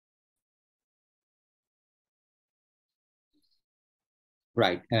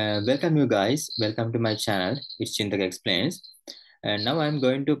Right. Welcome you guys. Welcome to my channel. It's Chintak Explains. And now I'm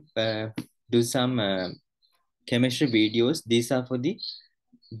going to do some chemistry videos. These are for the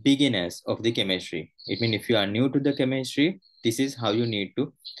beginners of the chemistry. It means if you are new to the chemistry, this is how you need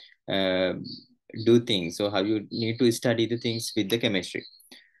to uh, do things. So how you need to study the things with the chemistry.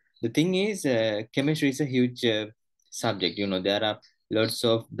 The thing is, chemistry is a huge subject. You know, there are lots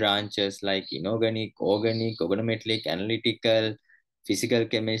of branches like inorganic, organic, organometallic, analytical, physical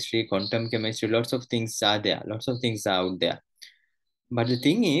chemistry, quantum chemistry. Lots of things are there. Lots of things are out there. But the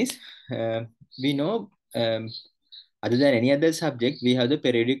thing is, uh, we know other than any other subject, we have the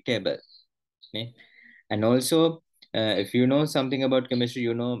periodic table. Okay? And also, if you know something about chemistry,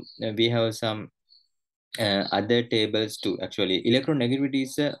 you know we have some other tables too. Actually, electronegativity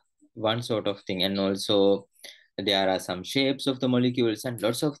is one sort of thing, and also there are some shapes of the molecules and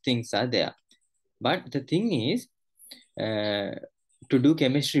lots of things are there. But the thing is, uh, to do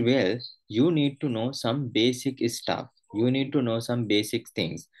chemistry well, you need to know some basic stuff. You need to know some basic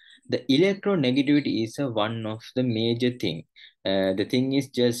things. The electronegativity is one of the major thing. The thing is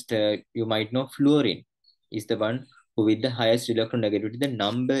just you might know fluorine is the one who with the highest electronegativity. The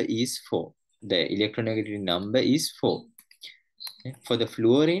number is 4. The electronegativity number is 4. Okay? For the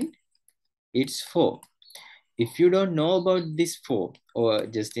fluorine, it's 4. If you don't know about this 4, or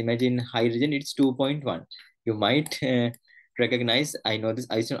just imagine hydrogen, it's 2.1. You might recognize, I know this,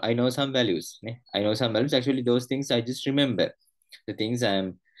 I know some values. I know some values. Actually, those things I just remember. The things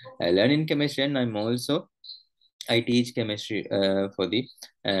I'm learning chemistry, and I teach chemistry for the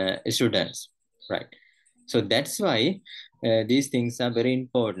students, right? So that's why these things are very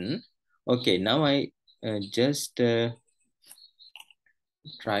important. Okay, now I just try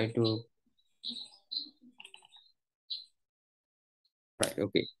to, right,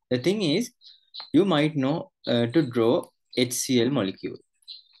 okay. The thing is, you might know to draw HCl molecule,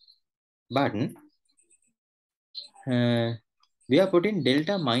 but we are putting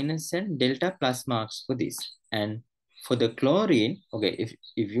delta minus and delta plus marks for this. And for the chlorine, okay,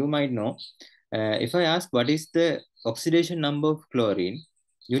 if you might know, if I ask what is the oxidation number of chlorine,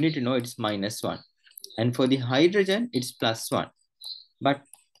 you need to know it's -1. And for the hydrogen, it's +1. But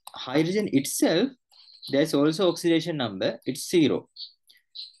hydrogen itself, there's also oxidation number, it's 0.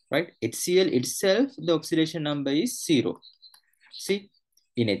 Right? HCl itself, the oxidation number is 0. See,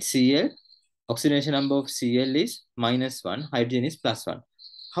 in HCl, oxidation number of Cl is -1, hydrogen is +1.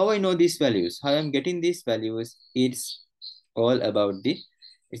 How I know these values? How I'm getting these values? It's all about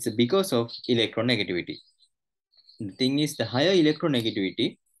it's because of electronegativity. The thing is, the higher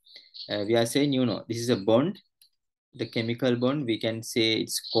electronegativity, we are saying, this is a bond, the chemical bond, we can say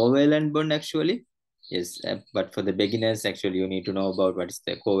it's covalent bond actually. Yes, but for the beginners, actually, you need to know about what is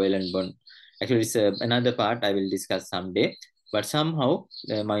the covalent bond. Actually, it's another part I will discuss someday. But somehow,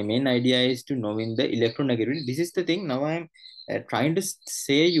 my main idea is to know in the electronegativity. This is the thing. Now I'm trying to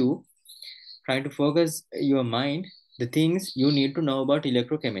trying to focus your mind, the things you need to know about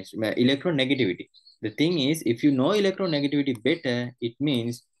electrochemistry, electronegativity. The thing is, if you know electronegativity better, it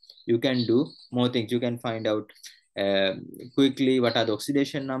means you can do more things. You can find out uh, quickly what are the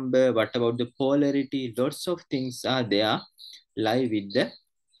oxidation number, what about the polarity. Lots of things are there lie with the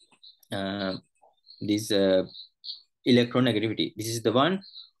this electronegativity. This is the one.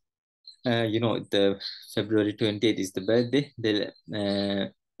 The February 28th is the birthday. The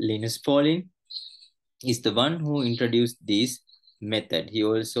Linus Pauling is the one who introduced this method. He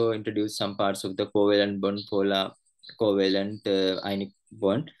also introduced some parts of the covalent bond, polar covalent ionic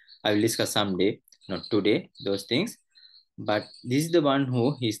bond. I will discuss someday, not today, those things. But this is the one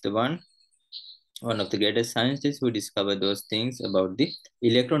who is the one of the greatest scientists who discovered those things about the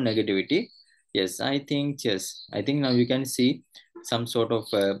electronegativity. Yes, I think now you can see some sort of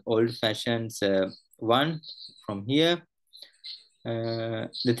old-fashioned one from here.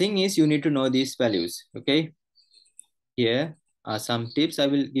 The thing is, you need to know these values. Okay, here are some tips. I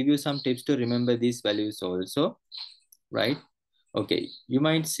will give you some tips to remember these values also, right? Okay, you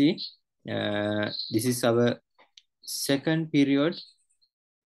might see this is our second period.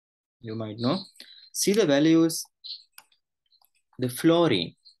 You might know. See the values, the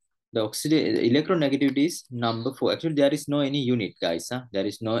fluorine, the electronegativity is number 4. Actually, there is no any unit, guys. There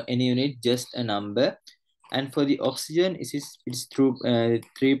is no any unit, just a number. And for the oxygen, it's through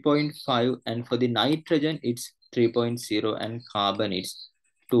 3.5, and for the nitrogen, it's 3.0, and carbon, it's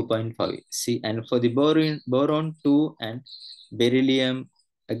 2.5. See, and for the boron 2, and beryllium,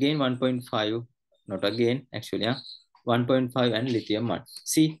 again 1.5, not again, actually, 1.5, and lithium 1.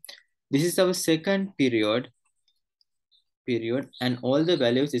 See, this is our second period, and all the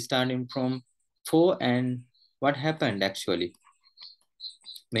values is starting from 4. And what happened actually?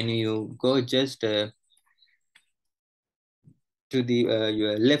 when you go just to the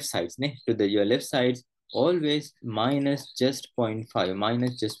your left sides, to the your left sides, always minus just 0.5,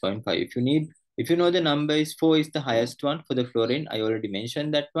 minus just 0.5. If you need, if you know the number is 4 is the highest one for the fluorine, I already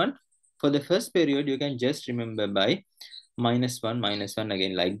mentioned that one. For the first period, you can just remember by minus 1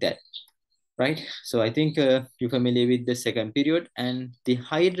 again, like that, right? So I think you're familiar with the second period. And the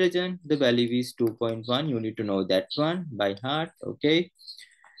hydrogen, the value is 2.1. You need to know that one by heart, okay?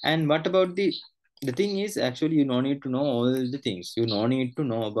 And what about the thing is, actually, you don't need to know all the things. You don't need to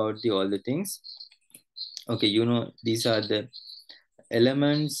know about the all the things. Okay, you know, these are the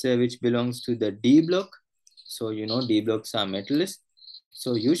elements which belongs to the D block. So, you know, D blocks are metals.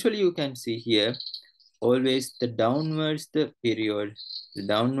 So usually you can see here, always the downwards the period, the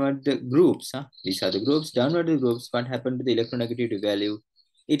downward the groups, these are the groups, downward the groups, what happened to the electronegativity value?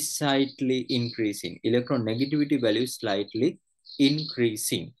 It's slightly increasing. Electronegativity value is slightly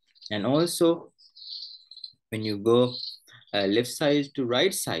increasing. And also when you go left side to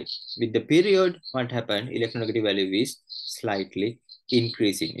right side, with the period, what happened? Electronegative value is slightly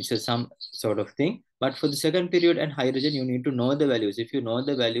increasing. It's a some sort of thing. But for the second period and hydrogen, you need to know the values. If you know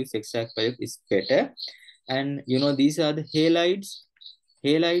the values, exact value is better. And you know, these are the halides.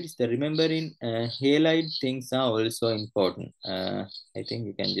 Halides, the remembering halide things are also important. I think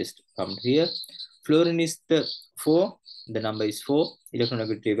you can just come here. Fluorine is the 4. The number is 4.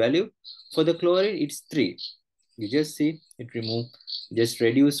 Electronegativity value. For the chlorine, it's 3. You just see it remove, just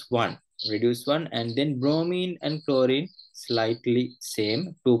reduce 1. Reduce 1, and then bromine and chlorine slightly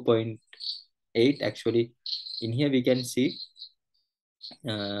same, 2.8. Actually, in here we can see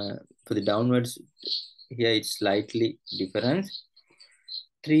for the downwards, here it's slightly different.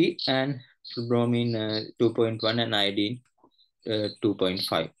 3 and bromine 2.1 and iodine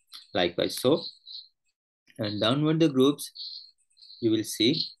 2.5. Likewise, so downward the groups, you will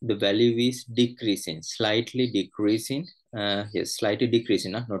see the value is decreasing, slightly decreasing. Yes, slightly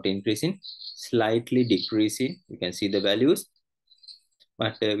decreasing, not increasing, slightly decreasing. You can see the values.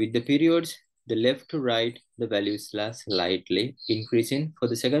 But with the periods, the left to right, the values are slightly increasing. For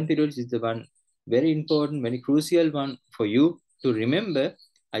the second period is the one very important, very crucial one for you to remember.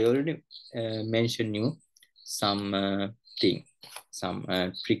 I already mentioned you some thing, some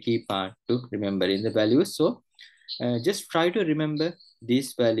tricky part to remember in the values. So just try to remember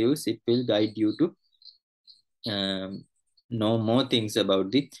these values. It will guide you to know more things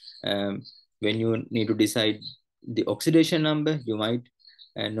about the when you need to decide the oxidation number. You might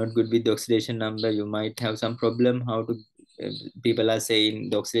not good with the oxidation number. You might have some problem how to people are saying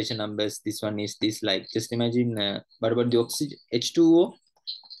the oxidation numbers, this one is this, like just imagine what about the oxygen H2O.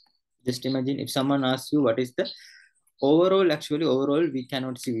 Just imagine if someone asks you what is the overall, actually overall we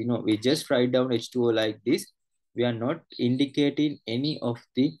cannot see, we know, we just write down H2O like this. We are not indicating any of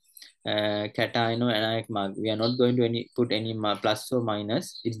the cation or anionic mark. We are not going to put any plus or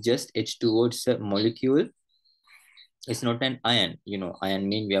minus. It's just H2O. It's a molecule. It's not an ion. You know, ion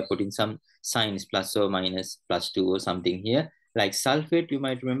mean we are putting some signs, plus or minus, +2 or something here. Like sulfate, you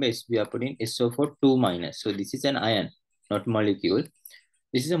might remember is we are putting SO4 2 minus. So this is an ion, not molecule.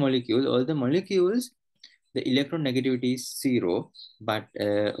 This is a molecule. All the molecules, the electronegativity is 0. But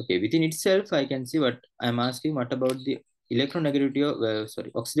okay, within itself, I can see what I'm asking. What about the electronegativity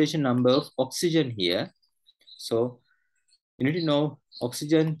of oxidation number of oxygen here? So you need to know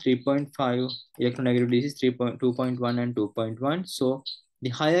oxygen 3.5, electronegativity is 2.1 and 2.1. So the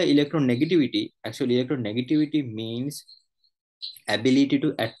higher electronegativity, actually electronegativity means ability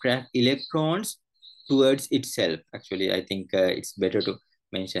to attract electrons towards itself. Actually, I think it's better to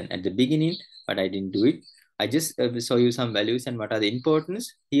mention at the beginning, but I didn't do it. I just show you some values and what are the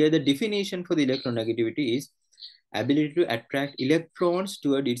importance. Here, the definition for the electronegativity is ability to attract electrons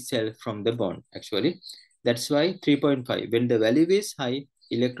toward itself from the bond. Actually, that's why 3.5. When the value is high,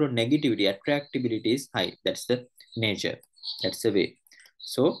 electronegativity, attractability is high. That's the nature. That's the way.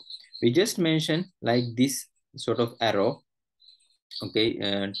 So we just mentioned like this sort of arrow,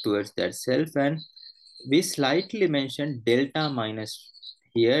 okay, towards that self, and we slightly mentioned delta minus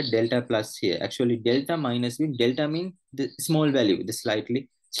here, delta plus here. Actually, delta minus mean, delta mean the small value, the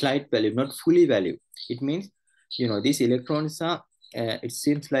slight value, not fully value. It means, you know, these electrons are, it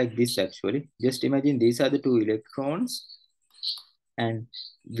seems like this actually. Just imagine these are the two electrons, and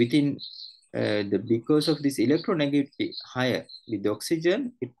within because of this electronegativity higher with the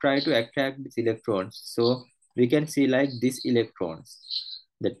oxygen, it try to attract these electrons. So we can see like these electrons.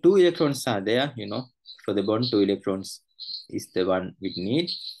 The two electrons are there, you know, for the bond, 2 electrons is the one we need.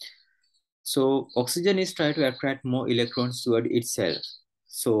 So oxygen is trying to attract more electrons toward itself.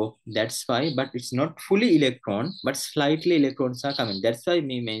 So that's why, but it's not fully electron, but slightly electrons are coming. That's why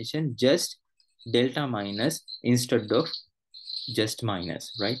we mentioned just delta minus instead of just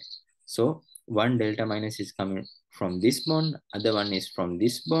minus, right? So one delta minus is coming from this bond, other one is from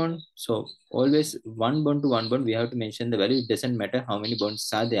this bond. So always one bond to one bond, we have to mention the value. It doesn't matter how many bonds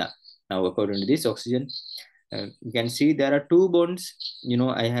are there. Now, according to this oxygen, you can see there are two bonds.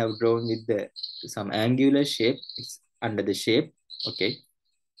 I have drawn with some angular shape. It's under the shape. Okay.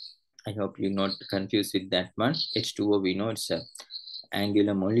 I hope you're not confused with that one. H2O, we know it's a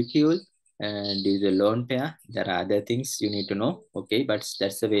angular molecule and is a lone pair. There are other things you need to know. Okay, but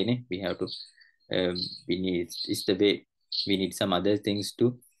that's the way we have to. We need it's the way we need some other things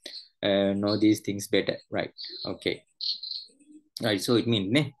to know these things better, right? Okay, right. So it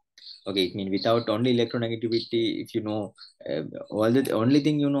means okay, it means without only electronegativity, if you know all the only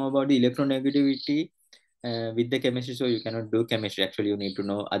thing you know about the electronegativity with the chemistry, so you cannot do chemistry. Actually, you need to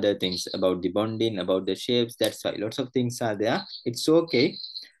know other things about the bonding, about the shapes. That's why lots of things are there. It's okay.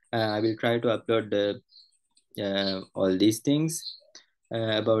 I will try to upload all these things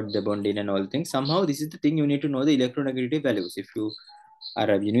about the bonding and all things. Somehow, this is the thing you need to know the electronegativity values. If you are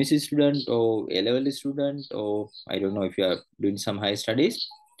a university student or A level student, or I don't know if you are doing some high studies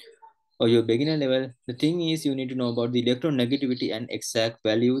or your beginner level, the thing is you need to know about the electronegativity and exact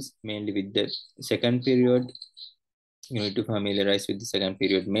values, mainly with the second period. You need to familiarize with the second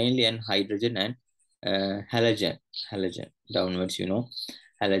period mainly, and hydrogen and halogen downwards,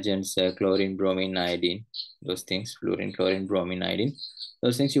 halogens, chlorine, bromine, iodine, those things, fluorine, chlorine, bromine, iodine,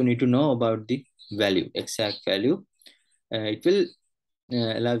 those things you need to know about the value, exact value. It will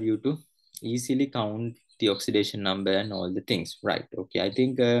allow you to easily count the oxidation number and all the things, right? Okay, I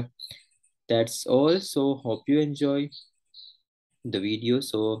think that's all. So hope you enjoy the video.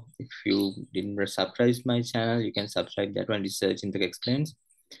 So if you didn't subscribe my channel, you can subscribe that one, Research in the Explains.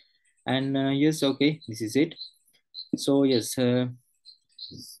 And yes, okay, this is it. So yes,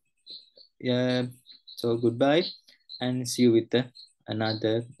 yeah, so goodbye, and see you with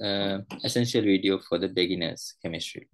another essential video for the beginners chemistry.